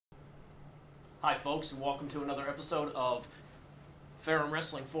Hi folks, and welcome to another episode of Ferrum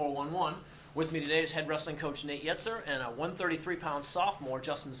Wrestling 411. With me today is head wrestling coach Nate Yetzer and a 133-pound sophomore,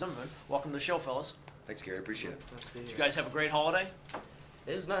 Justin Zimmerman. Welcome to the show, fellas. Thanks, Gary. Appreciate it. Nice to be here. Did you guys have a great holiday?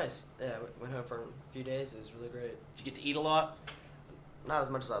 It was nice. Yeah, went home for a few days. It was really great. Did you get to eat a lot? Not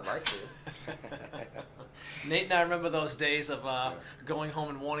as much as I'd like to. Nate and I remember those days of going home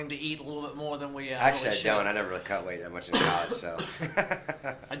and wanting to eat a little bit more than we Actually, really I don't. I never really cut weight that much in college, so.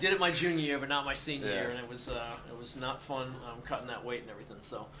 I did it my junior year, but not my senior Yeah. year, and it was not fun cutting that weight and everything.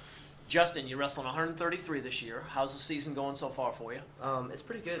 So, Justin, you're wrestling 133 this year. How's the season going so far for you? It's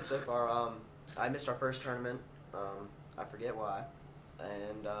pretty good so far. I missed our first tournament. I forget why,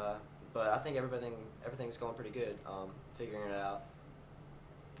 and but I think everything's going pretty good. Figuring it out.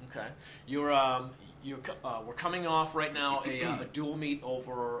 Okay, we're coming off right now a dual meet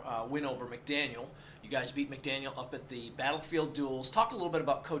win over McDaniel. You guys beat McDaniel up at the Battlefield Duels. Talk a little bit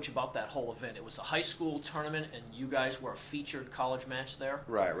about Coach about that whole event. It was a high school tournament, and you guys were a featured college match there.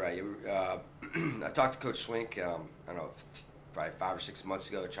 Right. I talked to Coach Swink. I don't know, probably 5 or 6 months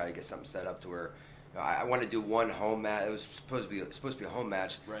ago, to try to get something set up to where I wanted to do one home match. It was supposed to be a home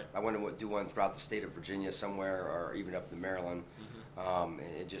match. Right. I wanted to do one throughout the state of Virginia somewhere, or even up in Maryland. And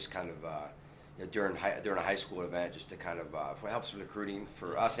it just kind of during a high school event, just to kind of it helps with recruiting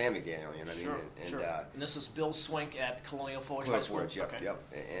for us and McDaniel. You know what I mean? Sure. And this is Bill Swink at Colonial Forge High School. Forge, yep, Okay. yep.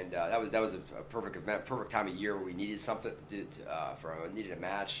 And that was a perfect event, perfect time of year where we needed something to do. Needed a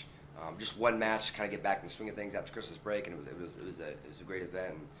match, just one match, to kind of get back in the swing of things after Christmas break, and it was a great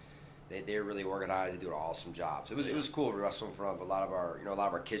event. And They're really organized. They do an awesome job. So it was cool to wrestle in front of a lot of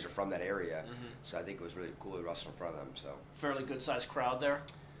our kids are from that area. Mm-hmm. So I think it was really cool to wrestle in front of them. So fairly good sized crowd there.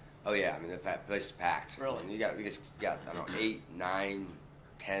 Oh yeah, I mean the place is packed. Really? I mean, we got I don't know 8, 9,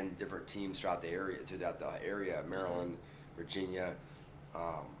 10 different teams throughout the area, Maryland, Virginia,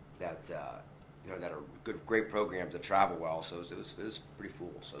 that are great programs that travel well. So it was pretty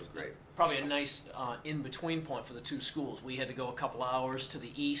full. So it was great. Probably a nice in-between point for the two schools. We had to go a couple hours to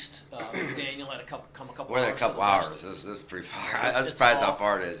the east. Daniel had to come a couple More than hours a couple to the hours. west. This is pretty far. I was surprised how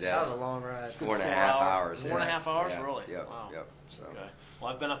far it is. Yeah, That was a long ride. It's 4.5 hours. 4.5 hours, yeah. really? Yep. Wow. Yep. So. Okay.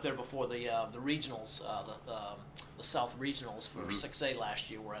 Well, I've been up there before. The regionals, the South regionals for 6A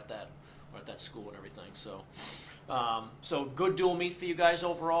last year. We're at that school and everything. So, so good dual meet for you guys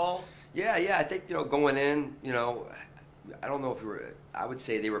overall. Yeah. I think going in, I don't know if we were. I would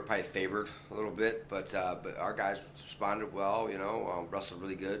say they were probably favored a little bit, but our guys responded well. Wrestled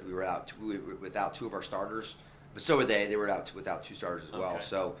really good. We were without 2 of our starters, but so were they. They were without 2 starters as well. Okay.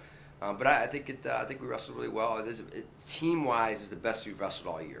 So, but I think we wrestled really well. Team-wise, it was the best we've wrestled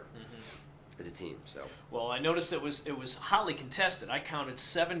all year as a team. So. Well, I noticed it was hotly contested. I counted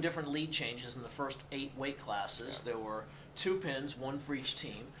 7 different lead changes in the first 8 weight classes. Yeah. There were 2 pins, 1 for each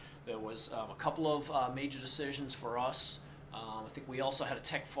team. There was a couple of major decisions for us. I think we also had a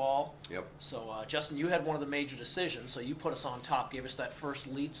tech fall. Yep. So, Justin, you had one of the major decisions, so you put us on top, gave us that first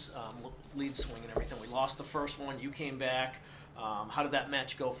lead swing and everything. We lost the first one. You came back. How did that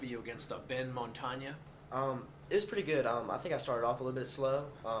match go for you against Ben Montagna? It was pretty good. I think I started off a little bit slow.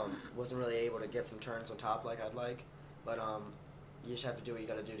 Wasn't really able to get some turns on top like I'd like. But you just have to do what you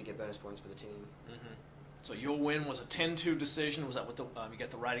got to do to get bonus points for the team. Mm-hmm. So your win was a 10-2 decision. Was that what you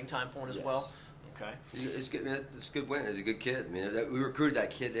got the riding time point as Yes. well? Okay. It's good. It's a good win. It's a good kid. I mean, we recruited that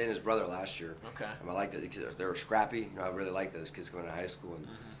kid and his brother last year. Okay. I like that. They were scrappy. I really like those kids going to high school,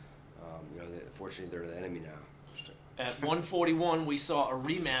 and fortunately, they're the enemy now. At 141, we saw a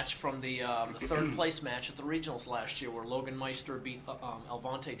rematch from the third place match at the regionals last year, where Logan Meister beat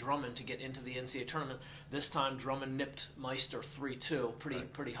Alvante Drummond to get into the NCAA tournament. This time, Drummond nipped Meister 3-2.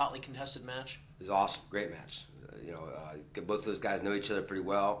 Pretty hotly contested match. It was awesome. Great match. Both those guys know each other pretty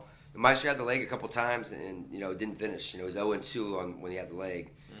well. Meister had the leg a couple times and didn't finish. He was 0-2 when he had the leg,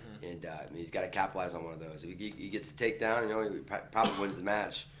 and he's got to capitalize on one of those. If he gets the takedown, he probably wins the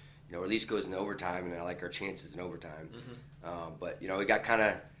match. Or at least goes into overtime, and I like our chances in overtime. But he got kind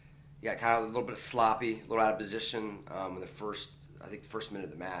of a little bit sloppy, a little out of position in the first minute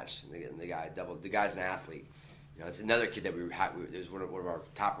of the match. And the guy doubled. The guy's an athlete. It's another kid that we had. It was one of our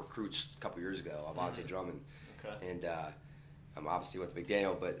top recruits a couple years ago, Alvante Drummond. Okay. And I'm obviously with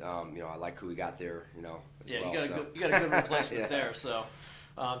McDaniel, but I like who we got there. As well, you got a good replacement there. So.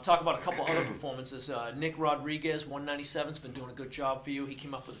 Talk about a couple other performances. Nick Rodriguez, 197, has been doing a good job for you. He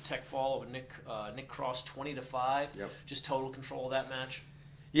came up with a tech fall over Nick Cross, 20-5. Yep. Just total control of that match.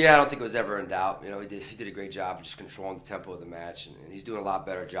 Yeah, I don't think it was ever in doubt. He did a great job of just controlling the tempo of the match, and he's doing a lot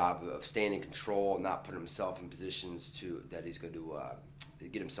better job of staying in control and not putting himself in positions that he's going to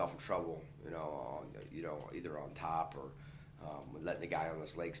get himself in trouble. Either on top or letting the guy on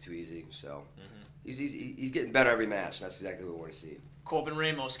his legs too easy. So he's getting better every match. That's exactly what we want to see. Corbin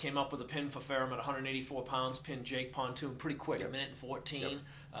Ramos came up with a pin for Ferrum at 184 pounds. Pinned Jake Pontoon pretty quick, Yep. a minute and 14.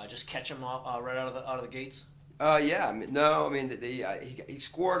 Yep. Just catch him right out of the gates. Yeah, I mean, he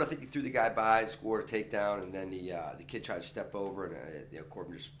scored. I think he threw the guy by and scored a takedown, and then the kid tried to step over, and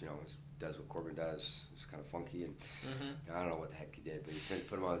Corbin just does what Corbin does. It's kind of funky, and I don't know what the heck he did, but he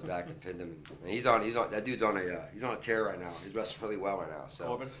put him on his back and pinned him. And he's on that dude's on a tear right now. He's wrestling really well right now. So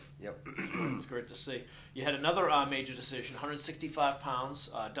Corbin. Yep. It's great to see. You had another major decision, 165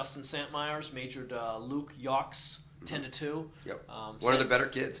 pounds. Dustin Santmeyers majored Luke Yawks 10-2. Yep. One of the better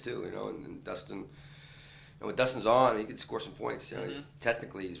kids too, and Dustin. And when Dustin's on, he can score some points.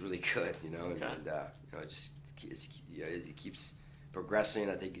 Technically, he's really good. Okay. As he keeps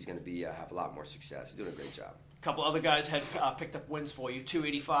progressing, I think he's going to have a lot more success. He's doing a great job. A couple other guys had picked up wins for you.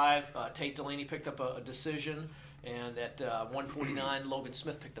 285, Tate Delaney picked up a decision, and at 149, Logan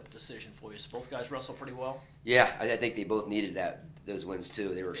Smith picked up a decision for you. So both guys wrestled pretty well. Yeah, I think they both needed those wins too.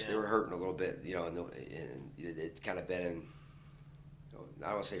 They were hurting a little bit, and it kind of been in, I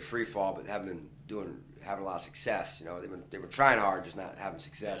don't want to say free fall, but having a lot of success. They were trying hard, just not having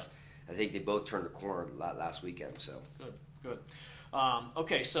success. Yeah. I think they both turned the corner last weekend. So good.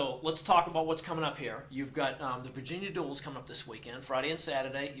 Okay, so let's talk about what's coming up here. You've got the Virginia Duels coming up this weekend, Friday and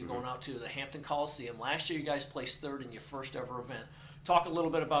Saturday. You're going out to the Hampton Coliseum. Last year, you guys placed third in your first ever event. Talk a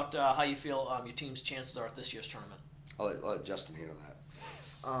little bit about how you feel your team's chances are at this year's tournament. I'll let Justin handle that.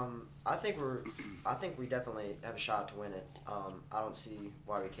 I think we definitely have a shot to win it. I don't see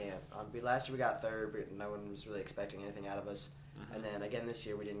why we can't. Last year we got third, but no one was really expecting anything out of us. And then again this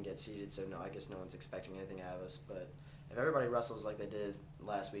year we didn't get seeded, so I guess no one's expecting anything out of us. But if everybody wrestles like they did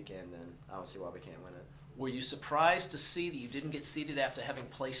last weekend, then I don't see why we can't win it. Were you surprised to see that you didn't get seeded after having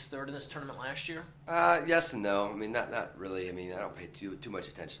placed third in this tournament last year? Yes and no. I mean, not really. I mean, I don't pay too much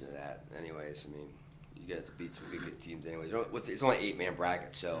attention to that. Anyways, I mean, you get to beat some good teams anyways. It's only 8-man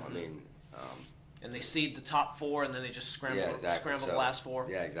bracket, so I mean. And they seed the top 4, and then they just scramble the last 4.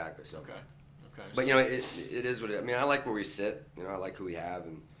 Yeah, exactly. So. Okay. But it is what it. I mean, I like where we sit. I like who we have.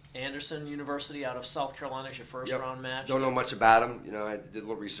 And Anderson University out of South Carolina is your first round match. Don't know much about them. I did a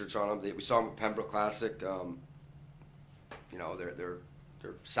little research on them. We saw them at Pembroke Classic. They're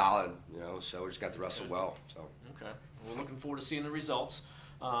solid. So we just got to wrestle well. So okay, we're looking forward to seeing the results.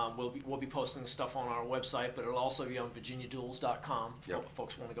 We'll be posting stuff on our website, but it'll also be on VirginiaDuels.com.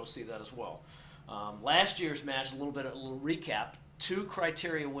 Folks want to go see that as well. Last year's match, a little recap. 2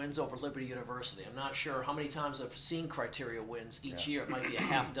 criteria wins over Liberty University. I'm not sure how many times I've seen criteria wins each year. It might be a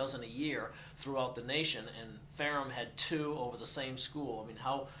half dozen a year throughout the nation, and Ferrum had 2 over the same school. I mean,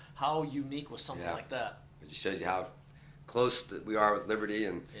 how unique was something like that? It just shows you how close that we are with Liberty,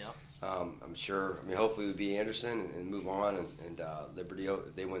 and I'm sure. I mean, hopefully we'll be Anderson and move on, and Liberty,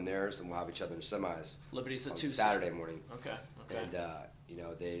 if they win theirs, then we'll have each other in the semis. Liberty's the 2 Saturday morning. Okay. And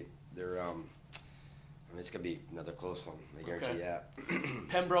they're. I mean, it's going to be another close one. I guarantee that.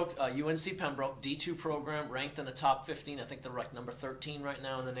 Pembroke, UNC Pembroke, D2 program, ranked in the top 15. I think they're ranked number 13 right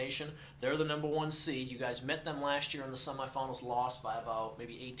now in the nation. They're the number 1 seed. You guys met them last year in the semifinals, lost by about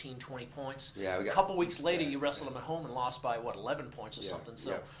maybe 18, 20 points. Yeah, a couple weeks later, you wrestled them at home and lost by, 11 points or something.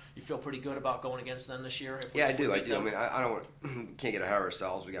 So you feel pretty good about going against them this year? I do. I mean, I don't want can't get ahead of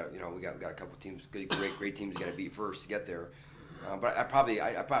ourselves. We got a couple teams, great teams we got to beat first to get there. But I probably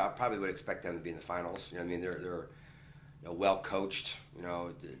would expect them to be in the finals. I mean, they're well coached.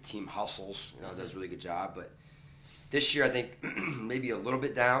 The team hustles. Does a really good job. But this year, I think maybe a little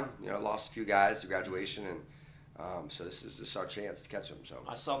bit down. Lost a few guys to graduation, and so this is our chance to catch them. So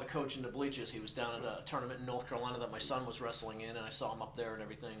I saw the coach in the bleachers. He was down at a tournament in North Carolina that my son was wrestling in, and I saw him up there and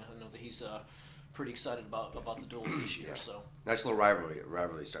everything. I know that he's pretty excited about the duels this year. So nice little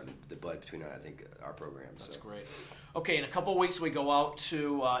rivalry starting to bud between I think our programs. That's great. Okay, in a couple of weeks we go out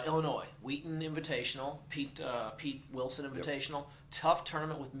to Illinois, Wheaton Invitational, Pete Wilson Invitational. Tough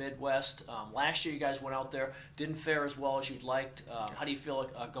tournament with Midwest. Last year you guys went out there, didn't fare as well as you'd liked. How do you feel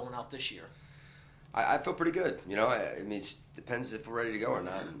going out this year? I feel pretty good. I mean, it depends if we're ready to go or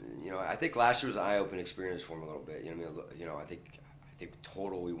not. And, I think last year was an eye-opening experience for me a little bit. I think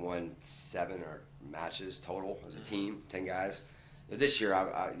total we won 7 matches total as a team, 10 guys. This year,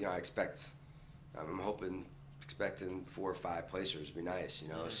 I expect. I'm expecting 4 or 5 placers would be nice.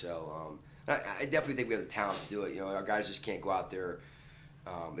 So I definitely think we have the talent to do it. Our guys just can't go out there.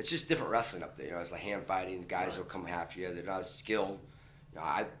 It's just different wrestling up there. It's like hand fighting. Guys will come after you. They're not as skilled.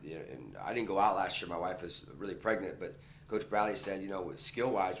 I didn't go out last year. My wife was really pregnant, but Coach Bradley said,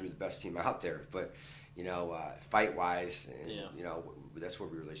 skill-wise, we're the best team out there. But fight-wise, and Yeah. that's where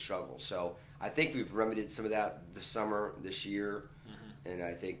we really struggle. So I think we've remedied some of that this year, and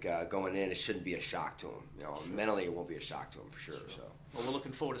I think going in, it shouldn't be a shock to them. Sure. Mentally, it won't be a shock to them for sure. So. Well, we're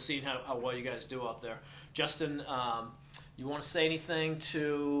looking forward to seeing how well you guys do out there. Justin, you want to say anything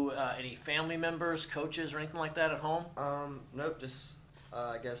to any family members, coaches, or anything like that at home? Nope. Just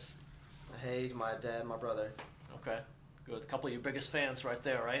I guess, hey to my dad, my brother. Okay, good. A couple of your biggest fans right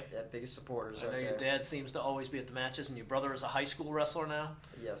there, right? Yeah, biggest supporters. I know right your there. dad seems to always be at the matches, and your brother is a high school wrestler now.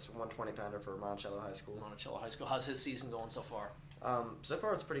 Yes, 120-pounder for Monticello High School. Monticello High School. How's his season going so far? So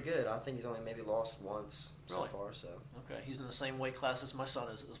far it's pretty good. I think he's only maybe lost once Really? so far. So. Okay, he's in the same weight class as my son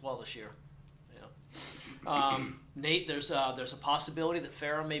is as well this year. Yeah. Nate, there's a possibility that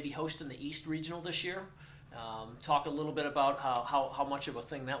Ferrum may be hosting the East Regional this year. Talk a little bit about how much of a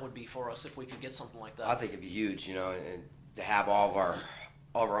thing that would be for us if we could get something like that. I think it'd be huge, and to have all of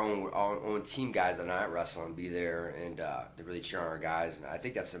our own team guys that are not wrestling be there and to really cheer on our guys, and I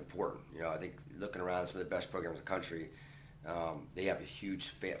think that's important. I think looking around some of the best programs in the country, they have a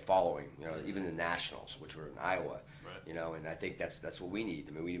huge following. Even the nationals, which were in Iowa. Right. And I think that's what we need.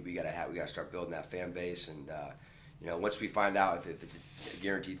 I mean, we got to start building that fan base, and once we find out if it's a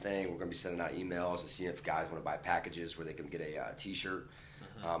guaranteed thing, we're going to be sending out emails and seeing if guys want to buy packages where they can get a T-shirt,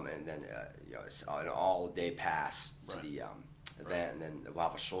 and then it's an all-day pass to the event, and then we'll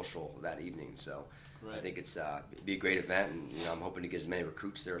have a social that evening. So I think it'd be a great event, and I'm hoping to get as many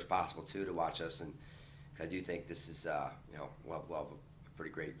recruits there as possible too to watch us, and I do think this is we'll have a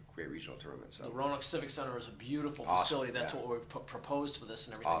pretty great regional tournament. So the Roanoke Civic Center is a beautiful Awesome. facility. That's Yeah. what we've proposed for this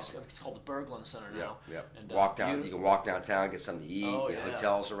and everything. Awesome. It's called the Berglund Center now. Yep. And, walk down. You can walk downtown, get something to eat. Oh, The yeah.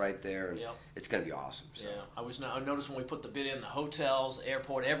 hotels are right there, and Yep. it's going to be awesome. So. Yeah, I noticed when we put the bid in, the hotels, the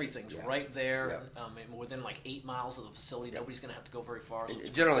airport, everything's right there. And within like 8 miles of the facility, nobody's going to have to go very far. So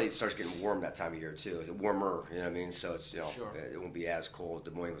And generally, it starts getting warm that time of year too. It's warmer, you know what I mean? So it's Sure. it won't be as cold.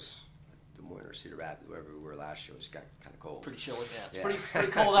 Des Moines or Cedar Rapids, wherever we were last year, was kind of cold. pretty chilly. Yeah, it's Yeah.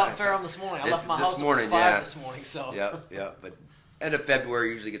 pretty cold out in Ferrum this morning. I left my house at 5 this morning. So Yep. But end of February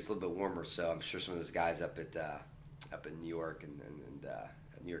usually gets a little bit warmer. So I'm sure some of those guys up in New York and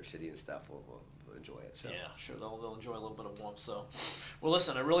New York City and stuff will enjoy it. So. yeah, sure they'll enjoy a little bit of warmth. So, well,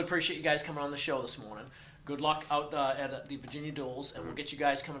 listen, I really appreciate you guys coming on the show this morning. Good luck out at the Virginia Duels, and we'll get you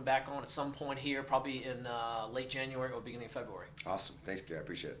guys coming back on at some point here, probably in late January or beginning of February. Awesome. Thanks, Gary. I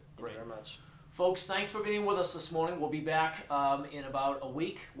appreciate it. Thank you very much. Folks, thanks for being with us this morning. We'll be back in about a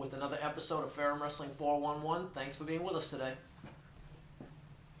week with another episode of Ferrum Wrestling 411. Thanks for being with us today.